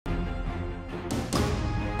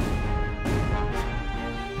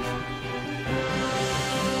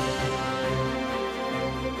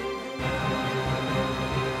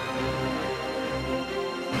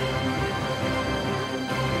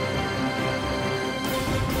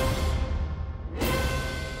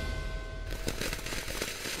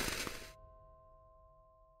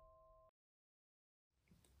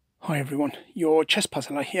Hi everyone, your chess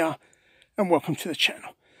puzzler here, and welcome to the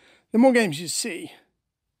channel. The more games you see,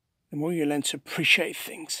 the more you learn to appreciate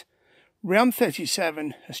things. Round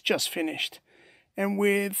 37 has just finished, and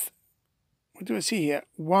with, what do I see here?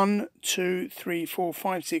 1, 2, 3, 4,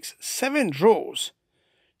 5, 6, 7 draws.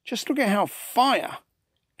 Just look at how Fire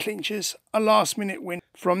clinches a last minute win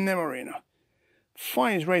from Meran.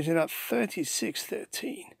 Fire is rated at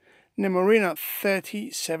 36-13, Meran at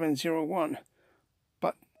 37-01.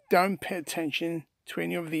 But don't pay attention to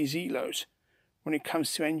any of these eloes when it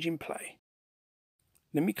comes to engine play.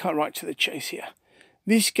 Let me cut right to the chase here.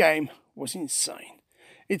 This game was insane.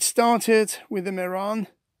 It started with the Meran.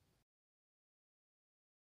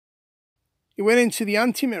 It went into the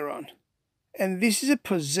anti-Meran. And this is a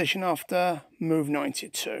position after move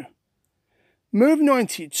 92. Move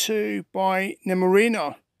 92 by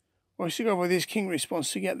Meran was to go for this king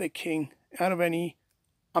response to get the king out of any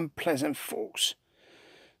unpleasant forks.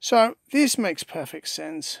 So this makes perfect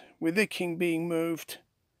sense. With the king being moved,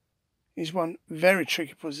 is one very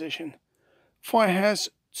tricky position. Fire has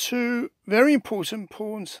two very important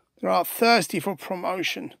pawns that are thirsty for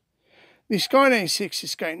promotion. This guy on a6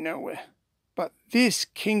 is going nowhere, but this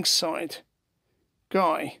kingside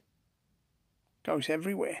guy goes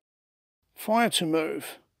everywhere. Fire to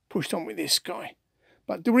move, pushed on with this guy.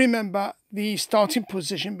 But do remember the starting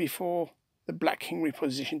position before the black king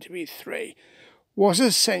reposition to b3 was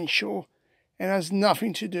essential and has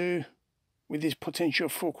nothing to do with this potential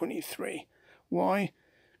fork on e3. Why?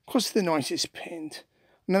 Because the knight is pinned.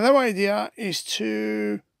 Another idea is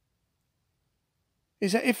that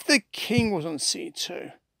if the king was on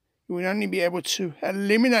c2, you would only be able to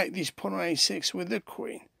eliminate this pawn on a6 with the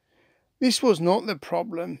queen. This was not the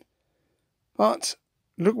problem, but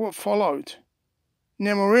look what followed.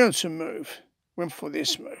 Meran to move went for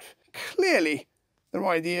this move. Clearly, their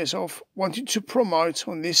ideas of wanting to promote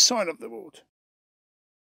on this side of the board.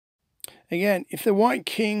 Again, if the white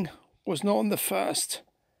king was not on the first,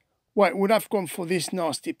 white would have gone for this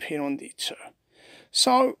nasty pin on d2.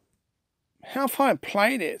 So, how Fire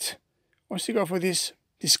played it was to go for this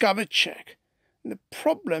discovered check. And the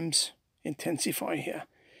problems intensify here.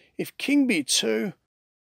 If king b2,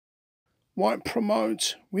 white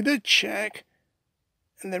promotes with a check,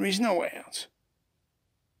 and there is no way out.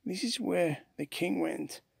 This is where the king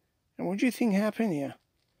went. And what do you think happened here?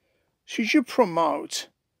 Should you promote,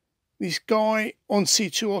 this guy on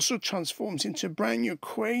c2 also transforms into a brand new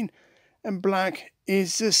queen, and black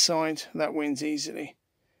is the side that wins easily.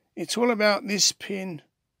 It's all about this pin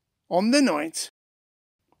on the knight,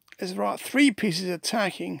 as there are 3 pieces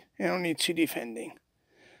attacking and only 2 defending.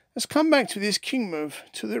 Let's come back to this king move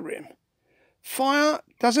to the rim. Fire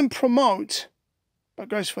doesn't promote, but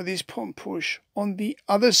goes for this pawn push on the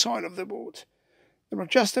other side of the board. There are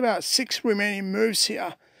just about 6 remaining moves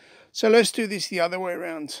here, so let's do this the other way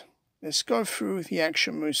around. Let's go through the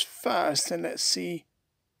action moves first and let's see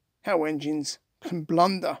how engines can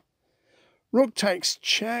blunder. Rook takes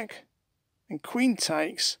check and queen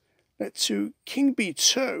takes led to king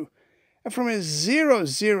b2, and from a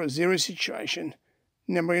 0-0-0 situation,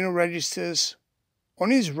 Meran registers on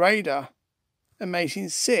his radar a mate in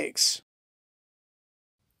 6.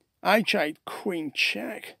 h8 queen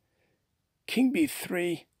check, king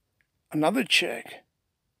b3, another check,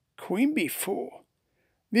 queen b4,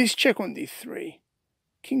 this check on d3,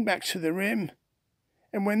 king back to the rim,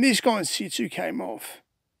 and when this guy on c2 came off,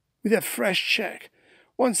 with a fresh check,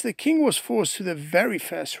 once the king was forced to the very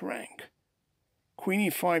first rank,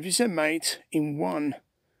 queen e5 is a mate in 1,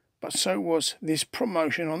 but so was this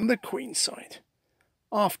promotion on the queen side.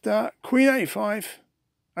 After queen a5,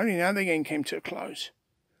 only now the game came to a close.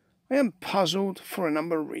 I am puzzled for a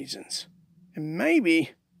number of reasons, and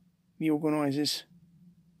maybe the organisers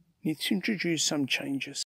need to introduce some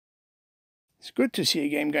changes. It's good to see a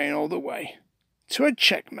game going all the way to a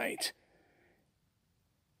checkmate,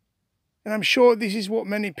 and I'm sure this is what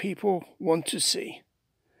many people want to see.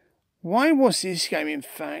 Why was this game, in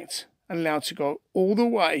fact, allowed to go all the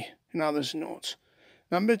way and others not?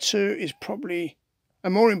 Number 2 is probably a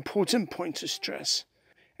more important point to stress,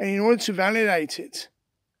 and in order to validate it,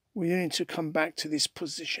 we need to come back to this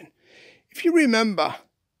position. If you remember,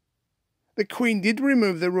 the queen did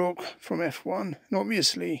remove the rook from f1, and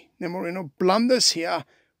obviously Meran blunders here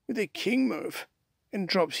with a king move and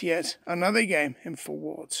drops yet another game in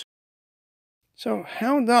forwards. So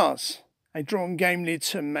how does a drawn game lead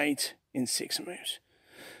to a mate in 6 moves?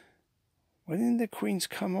 Why didn't the queens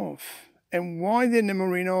come off? And why did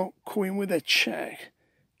Meran queen with a check?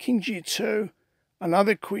 King g2,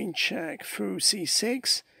 another queen check through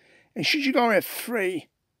c6, and should you go f3,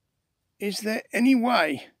 is there any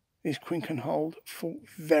way this queen can hold for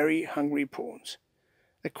very hungry pawns.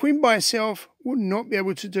 The queen by itself would not be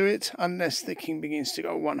able to do it unless the king begins to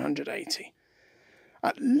go 180.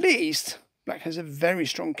 At least black has a very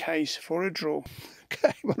strong case for a draw.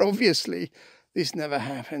 Okay, but obviously this never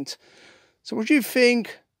happened. So what do you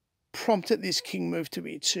think prompted this king move to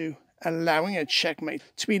b2, allowing a checkmate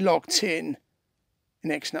to be locked in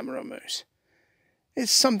X number of moves?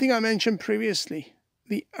 It's something I mentioned previously.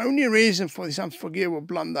 The only reason for this unforgivable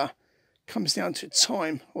blunder comes down to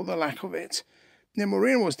time or the lack of it.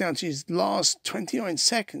 Meran was down to his last 29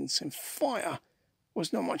 seconds and Fire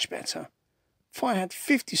was not much better. Fire had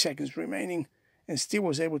 50 seconds remaining and still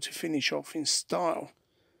was able to finish off in style.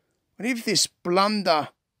 But if this blunder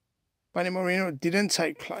by Meran didn't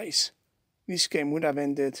take place, this game would have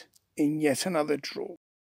ended in yet another draw.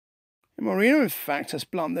 Meran, in fact, has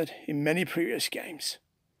blundered in many previous games,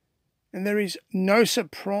 and there is no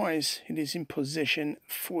surprise it is in position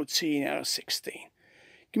 14 out of 16.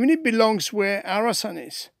 Given it belongs where Arasan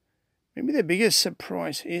is, maybe the biggest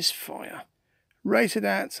surprise is Fire. Rated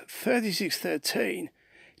at 36-13,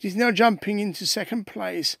 it is now jumping into second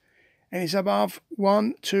place and is above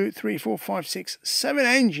 1, 2, 3, 4, 5, 6, 7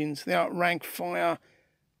 engines that outrank Fire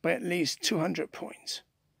by at least 200 points.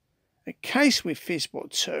 A case with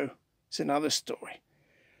Fishbot 2 is another story.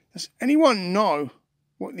 Does anyone know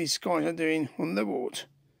what these guys are doing on the board?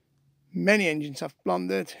 Many engines have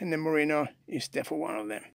blundered and the Meran is definitely one of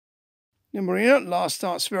them. The Meran at last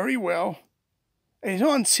starts very well, and it's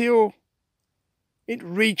not until it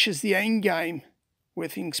reaches the end game where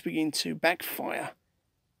things begin to backfire,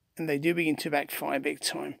 and they do begin to backfire big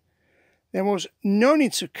time. There was no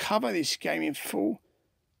need to cover this game in full,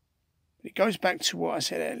 but it goes back to what I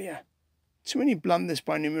said earlier. Too many blunders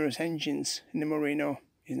by numerous engines, and the Meran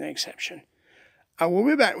is no exception. I will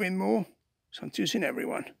be back with more, so until soon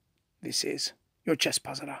everyone, this is your Chess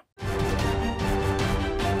Puzzler.